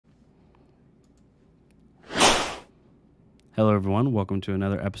Hello everyone, welcome to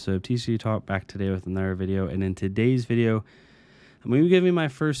another episode of TCG Talk, back today with another video. And in today's video, I'm going to be giving my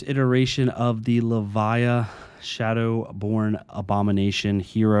first iteration of the Levia Shadowborn Abomination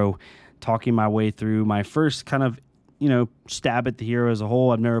hero, talking my way through my first kind of, stab at the hero as a whole.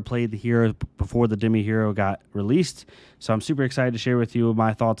 I've never played the hero before the Demi hero got released, so I'm super excited to share with you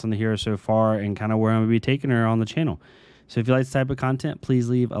my thoughts on the hero so far and kind of where I'm going to be taking her on the channel. So if you like this type of content, please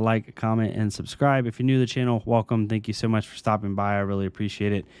leave a like, a comment, and subscribe. If you're new to the channel, welcome. Thank you so much for stopping by. I really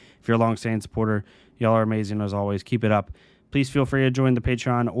appreciate it. If you're a long-standing supporter, y'all are amazing as always. Keep it up. Please feel free to join the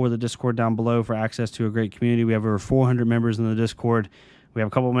Patreon or the Discord down below for access to a great community. We have over 400 members in the Discord. We have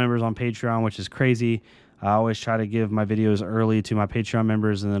a couple members on Patreon, which is crazy. I always try to give my videos early to my Patreon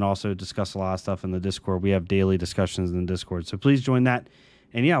members and then also discuss a lot of stuff in the Discord. We have daily discussions in the Discord. So please join that.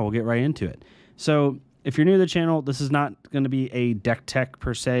 And yeah, we'll get right into it. So if you're new to the channel, this is not going to be a deck tech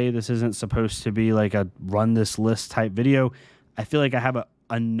per se. This isn't supposed to be like a run this list type video. I feel like I have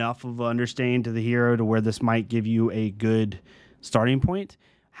enough of an understanding to the hero to where this might give you a good starting point.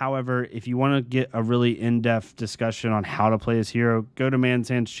 However, if you want to get a really in-depth discussion on how to play this hero, go to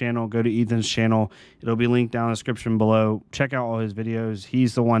Mansan's channel, go to Ethan's channel. It'll be linked down in the description below. Check out all his videos.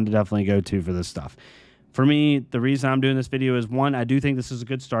 He's the one to definitely go to for this stuff. For me, the reason I'm doing this video is, one, I do think this is a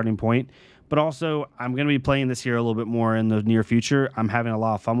good starting point, but also I'm going to be playing this hero a little bit more in the near future. I'm having a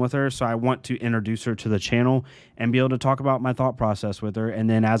lot of fun with her, so I want to introduce her to the channel and be able to talk about my thought process with her. And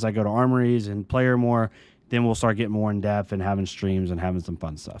then as I go to armories and play her more, then we'll start getting more in depth and having streams and having some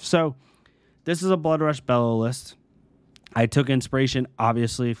fun stuff. So this is a Blood Rush Bellow list. I took inspiration,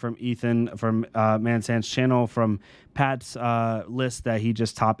 obviously, from Ethan, from Mansan's channel, from Pat's list that he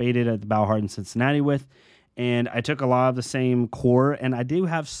just top 8'd at the Battle in Cincinnati with. And I took a lot of the same core, and I do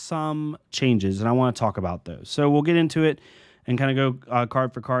have some changes, and I want to talk about those. So we'll get into it and kind of go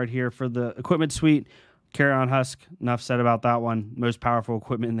card for card here. For the equipment suite, Carry-On Husk, enough said about that one. Most powerful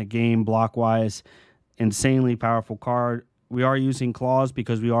equipment in the game, block-wise. Insanely powerful card. We are using Claws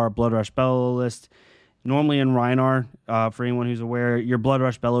because we are a Blood Rush Bellow list. Normally in Rhinar, for anyone who's aware, your Blood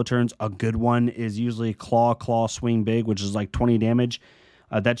Rush Bellow turns, a good one is usually Claw, Swing Big, which is like 20 damage.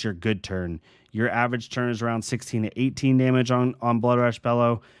 That's your good turn. Your average turn is around 16 to 18 damage on Blood Rush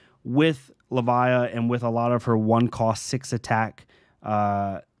Bellow. With Levia and with a lot of her 1-cost 6 attack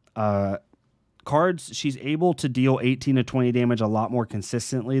cards, she's able to deal 18 to 20 damage a lot more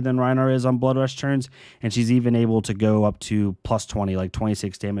consistently than Rhinar is on Blood Rush turns, and she's even able to go up to plus 20, like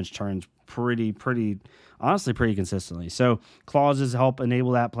 26 damage turns honestly pretty consistently. So Claws is help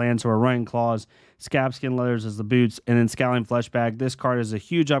enable that plan, so we're running Claws. Scab Skin Leathers as the boots, and then Scowling Flesh Bag. This card is a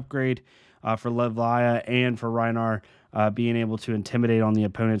huge upgrade for Levia and for Rhinar, being able to intimidate on the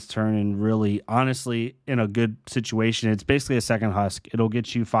opponent's turn and really, honestly, in a good situation. It's basically a second Husk. It'll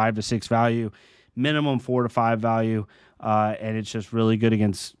get you 5 to 6 value, minimum 4 to 5 value, and it's just really good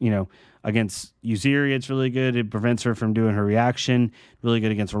against, against Uziri. It's really good. It prevents her from doing her reaction. Really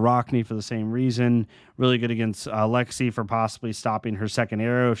good against Arachne for the same reason. Really good against Lexi for possibly stopping her second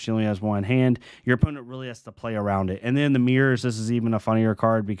arrow if she only has one hand. Your opponent really has to play around it. And then the mirrors, this is even a funnier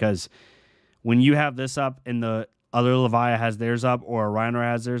card because when you have this up and the other Levia has theirs up or a Rhinar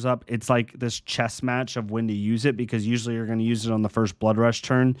has theirs up, it's like this chess match of when to use it, because usually you're going to use it on the first Blood Rush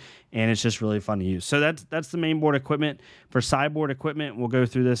turn, and it's just really fun to use. So that's the main board equipment. For sideboard equipment, we'll go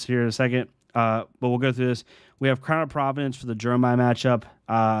through this here in a second, but we'll go through this. We have Crown of Providence for the Jeremiah matchup.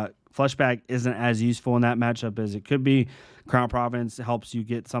 Fleshbag isn't as useful in that matchup as it could be. Crown of Providence helps you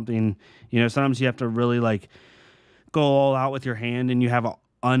get something, sometimes you have to really like go all out with your hand and you have a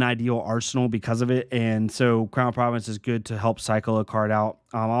unideal arsenal because of it, and so Crown of Providence is good to help cycle a card out.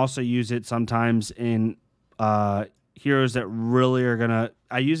 I also use it sometimes in heroes that really are gonna.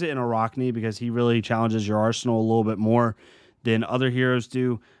 I use it in Arachne because he really challenges your arsenal a little bit more than other heroes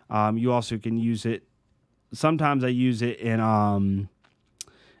do. You also can use it. Sometimes I use it in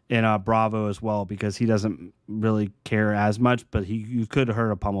Bravo as well because he doesn't really care as much, but you could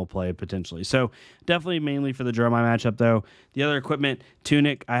hurt a pummel play potentially. So definitely mainly for the Jeremiah matchup though. The other equipment,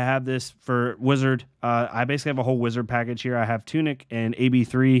 Tunic, I have this for Wizard. I basically have a whole Wizard package here. I have Tunic and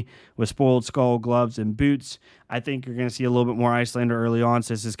AB3 with Spoiled Skull, gloves, and boots. I think you're going to see a little bit more Icelander early on,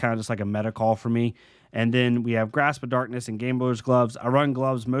 so this is kind of just like a meta call for me. And then we have Grasp of Darkness and Gambler's Gloves. I run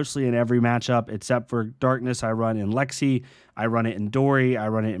gloves mostly in every matchup except for Darkness. I run in Lexi, I run it in Dory, I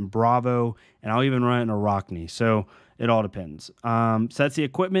run it in Bravo, and I'll even run it in Arachne. So it all depends. So that's the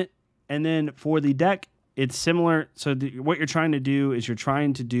equipment. And then for the deck, it's similar. So what you're trying to do is you're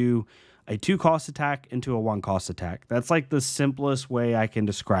trying to do a 2-cost attack into a 1-cost attack. That's like the simplest way I can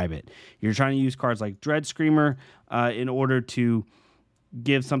describe it. You're trying to use cards like Dread Screamer in order to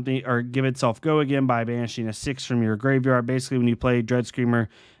give something or give itself go again by banishing a 6 from your graveyard. Basically, when you play Dread Screamer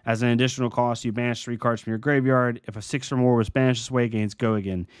as an additional cost, you banish 3 cards from your graveyard. If a 6 or more was banished this way, it gains go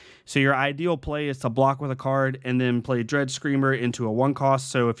again. So your ideal play is to block with a card and then play Dread Screamer into a 1 cost.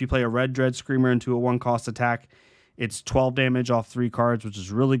 So if you play a red Dread Screamer into a 1 cost attack, it's 12 damage off 3 cards, which is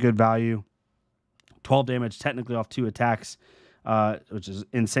really good value. 12 damage technically off 2 attacks, which is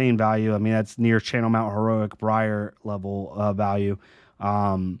insane value. I mean, that's near Channel Mount Heroic Briar level value.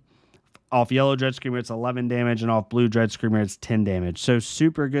 Off yellow Dread Screamer, it's 11 damage, and off blue Dread Screamer, it's 10 damage. So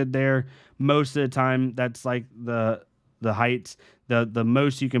super good there. Most of the time, that's like the heights. The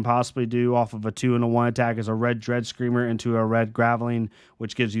most you can possibly do off of a 2 and a 1 attack is a red Dread Screamer into a red Graveling,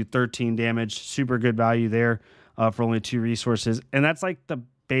 which gives you 13 damage. Super good value there for only 2 resources. And that's like the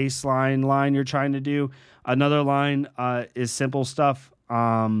baseline line you're trying to do. Another line is simple stuff.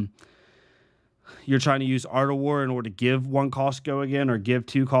 You're trying to use Art of War in order to give 1 cost go again or give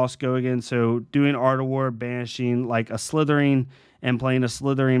 2 costs go again. So doing Art of War, banishing like a Slithering and playing a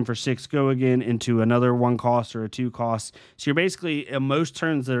Slithering for 6 go again into another 1 cost or a 2 cost. So you're basically, in most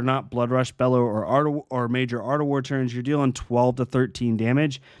turns that are not Blood Rush Bellow or major Art of War turns, you're dealing 12 to 13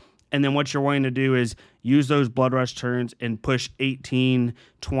 damage. And then what you're wanting to do is use those Blood Rush turns and push 18,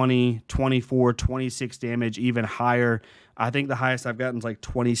 20, 24, 26 damage, even higher. I think the highest I've gotten is like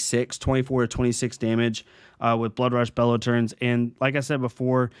 24 to 26 damage with Blood Rush Bellow turns. And like I said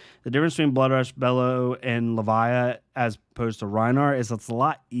before, the difference between Blood Rush Bellow and Levia as opposed to Rhinar is it's a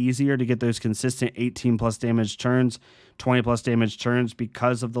lot easier to get those consistent 18 plus damage turns, 20 plus damage turns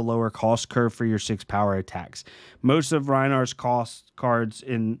because of the lower cost curve for your 6 power attacks. Most of Rhinar's cost cards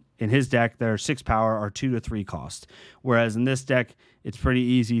in his deck that are 6 power are 2 to 3 cost, whereas in this deck it's pretty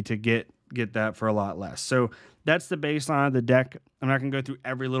easy to get that for a lot less. So that's the baseline of the deck. I'm not going to go through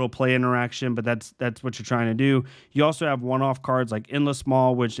every little play interaction, but that's what you're trying to do. You also have one-off cards like Endless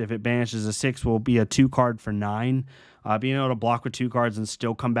Maul, which if it banishes a 6 will be a 2 card for 9. Being able to block with 2 cards and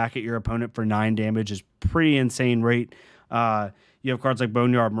still come back at your opponent for 9 damage is pretty insane rate. You have cards like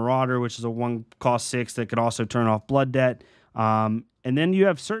Boneyard Marauder, which is a 1 cost 6 that can also turn off Blood Debt. And then you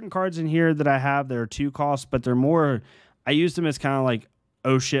have certain cards in here that I have that are 2 costs, but they're more, I use them as kind of like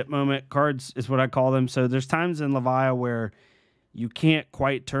oh shit moment cards is what I call them. So there's times in Levia where you can't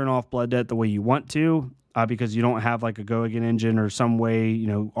quite turn off Blood Debt the way you want to because you don't have like a go again engine or some way,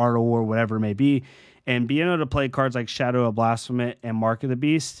 Art of War, whatever it may be. And being able to play cards like Shadow of Blasphemous and Mark of the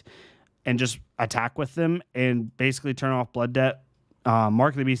Beast and just attack with them and basically turn off Blood Debt.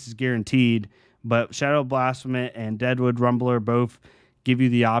 Mark of the Beast is guaranteed, but Shadow of Blasphemous and Deadwood Rumbler both give you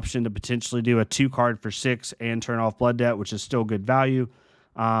the option to potentially do a 2 card for 6 and turn off Blood Debt, which is still good value.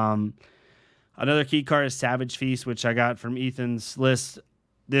 Another key card is Savage Feast, which I got from Ethan's list.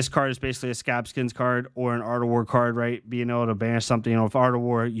 This card is basically a Scabskins card or an Art of War card, right? Being able to banish something. With Art of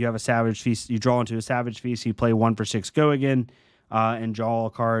War, you have a Savage Feast. You draw into a Savage Feast. You play 1 for 6 go again and draw a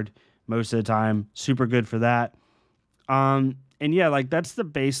card most of the time. Super good for that. And yeah, like that's the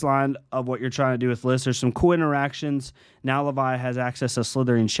baseline of what you're trying to do with lists. There's some cool interactions. Now Levia has access to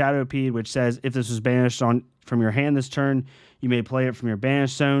Slithering Shadowpede, which says if this was banished from your hand this turn, you may play it from your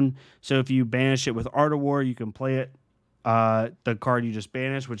banish zone. So if you banish it with Art of War, you can play it, the card you just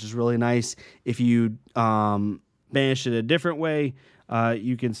banished, which is really nice. If you banish it a different way,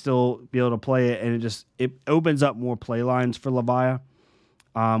 you can still be able to play it, and it opens up more play lines for Levia.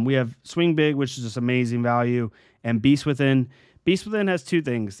 We have Swing Big, which is just amazing value, and Beast Within. Beast Within has 2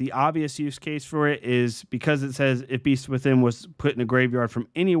 things. The obvious use case for it is because it says if Beast Within was put in a graveyard from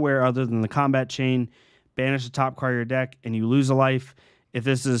anywhere other than the combat chain, banish the top card of your deck, and you lose a life. If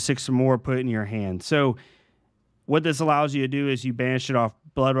this is a 6 or more, put it in your hand. So what this allows you to do is you banish it off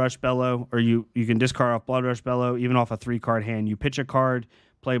Blood Rush Bellow, or you can discard off Blood Rush Bellow, even off a 3-card hand. You pitch a card,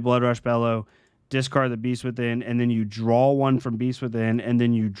 play Blood Rush Bellow, discard the Beast Within, and then you draw 1 from Beast Within, and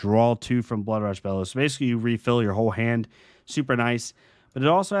then you draw 2 from Blood Rush Bellow. So basically you refill your whole hand. Super nice. But it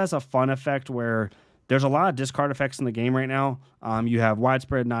also has a fun effect where there's a lot of discard effects in the game right now. You have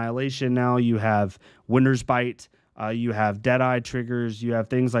Widespread Annihilation now. You have Winter's Bite. You have Deadeye triggers. You have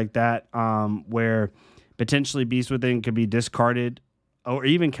things like that where potentially Beast Within could be discarded, or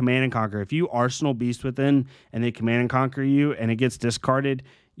even Command and Conquer. If you Arsenal Beast Within and they Command and Conquer you and it gets discarded,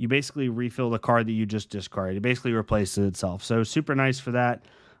 you basically refill the card that you just discarded. It basically replaces itself. So super nice for that.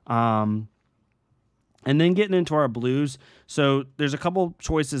 And then getting into our blues. So there's a couple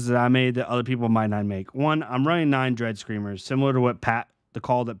choices that I made that other people might not make. One, I'm running 9 Dread Screamers, similar to what the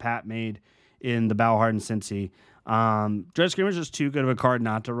call that Pat made in the Battle-Hardened Cincy. Dread Screamers is too good of a card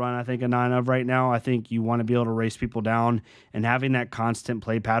not to run, I think, a 9 of right now. I think you want to be able to race people down, and having that constant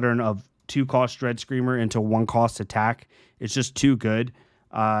play pattern of 2-cost Dread Screamer into 1-cost attack. It's just too good,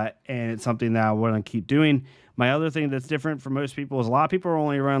 and it's something that I want to keep doing. My other thing that's different for most people is a lot of people are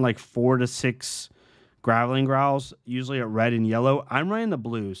only running like 4 to 6 Graveling Growls, usually at red and yellow. I'm running the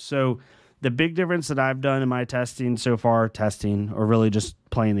blues. So the big difference that I've done in my testing so far, or really just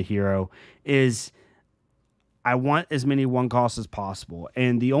playing the hero, is I want as many 1-costs as possible.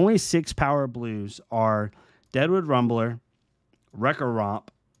 And the only 6-power blues are Deadwood Rumbler, Wrecker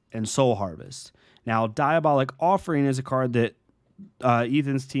Romp, and Soul Harvest. Now, Diabolic Offering is a card that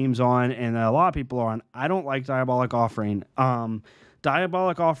Ethan's team's on and a lot of people are on. I don't like Diabolic Offering.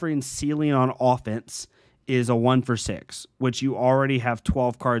 Diabolic Offering ceiling on offense is a 1 for 6, which you already have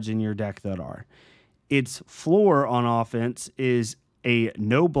 12 cards in your deck that are. Its floor on offense is a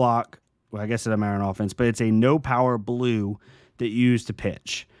no block. Well, I guess it doesn't matter on offense, but it's a no power blue that you use to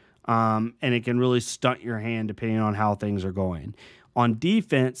pitch. And it can really stunt your hand depending on how things are going. On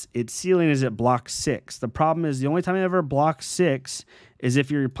defense, its ceiling is at block 6. The problem is the only time I ever block 6 is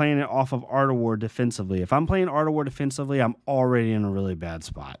if you're playing it off of Art of War defensively. If I'm playing Art of War defensively, I'm already in a really bad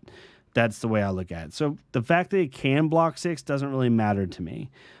spot. That's the way I look at it. So the fact that it can block 6 doesn't really matter to me.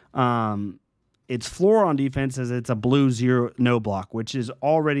 Its floor on defense is it's a blue 0 no block, which is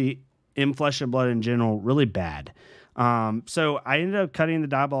already in Flesh and Blood in general really bad. So I ended up cutting the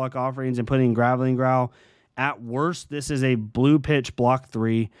Diabolic Offerings and putting Graveling Growl. At worst, this is a blue pitch block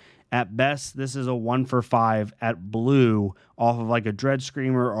 3. At best, this is a 1 for 5 at blue off of like a Dread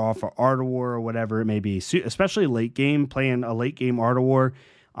Screamer or off of Art of War or whatever it may be. Especially late game, playing a late game Art of War,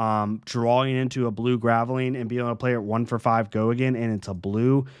 drawing into a blue Graveling and being able to play it 1 for 5 go again, and it's a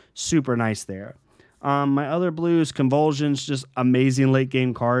blue. Super nice there. My other blues, Convulsions, just amazing late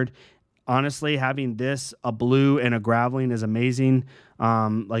game card. Honestly, having this, a blue and a Graveling is amazing.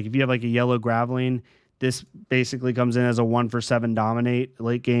 Like if you have like a yellow Graveling, this basically comes in as a 1 for 7 dominate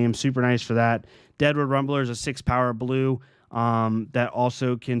late game. Super nice for that. Deadwood Rumbler is a 6-power blue that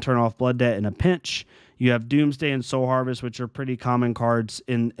also can turn off Blood Debt in a pinch. You have Doomsday and Soul Harvest, which are pretty common cards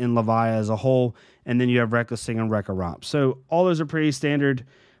in Levia as a whole. And then you have Reckless Sing and Wrecker Romp. So all those are pretty standard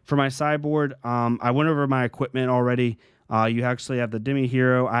for my sideboard. I went over my equipment already. You actually have the Demi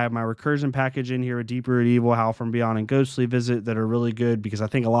Hero. I have my recursion package in here with Deep Rooted Evil, Howl from Beyond, and Ghostly Visit that are really good because I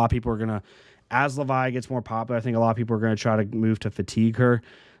think a lot of people are going to, as Levia gets more popular, I think a lot of people are going to try to move to Fatigue her.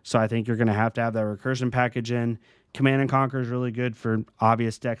 So I think you're going to have that recursion package in. Command and Conquer is really good for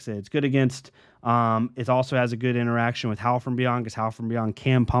obvious decks that it's good against. It also has a good interaction with Howl from Beyond because Howl from Beyond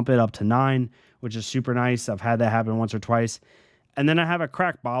can pump it up to 9, which is super nice. I've had that happen once or twice. And then I have a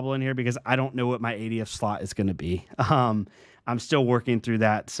Cracked Bauble in here because I don't know what my 80th slot is going to be. I'm still working through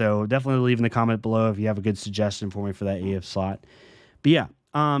that. So definitely leave in the comment below if you have a good suggestion for me for that 80th slot. But yeah.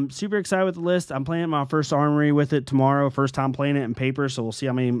 Super excited with the list. I'm playing my first armory with it tomorrow. First time playing it in paper, so we'll see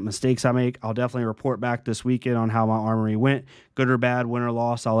how many mistakes I make. I'll definitely report back this weekend on how my armory went. Good or bad, win or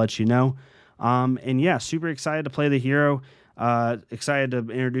loss, I'll let you know. And yeah, super excited to play the hero. Excited to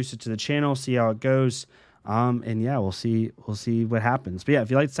introduce it to the channel, see how it goes. And yeah, we'll see what happens. But yeah,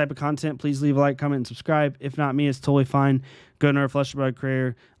 if you like this type of content, please leave a like, comment, and subscribe. If not me, it's totally fine. Go to our Flesh and Blood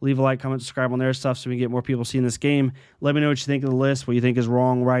creator, leave a like, comment, subscribe on their stuff so we can get more people seeing this game. Let me know what you think of the list, what you think is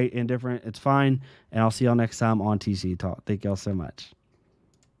wrong, right, indifferent. It's fine. And I'll see y'all next time on TCG Talk. Thank y'all so much.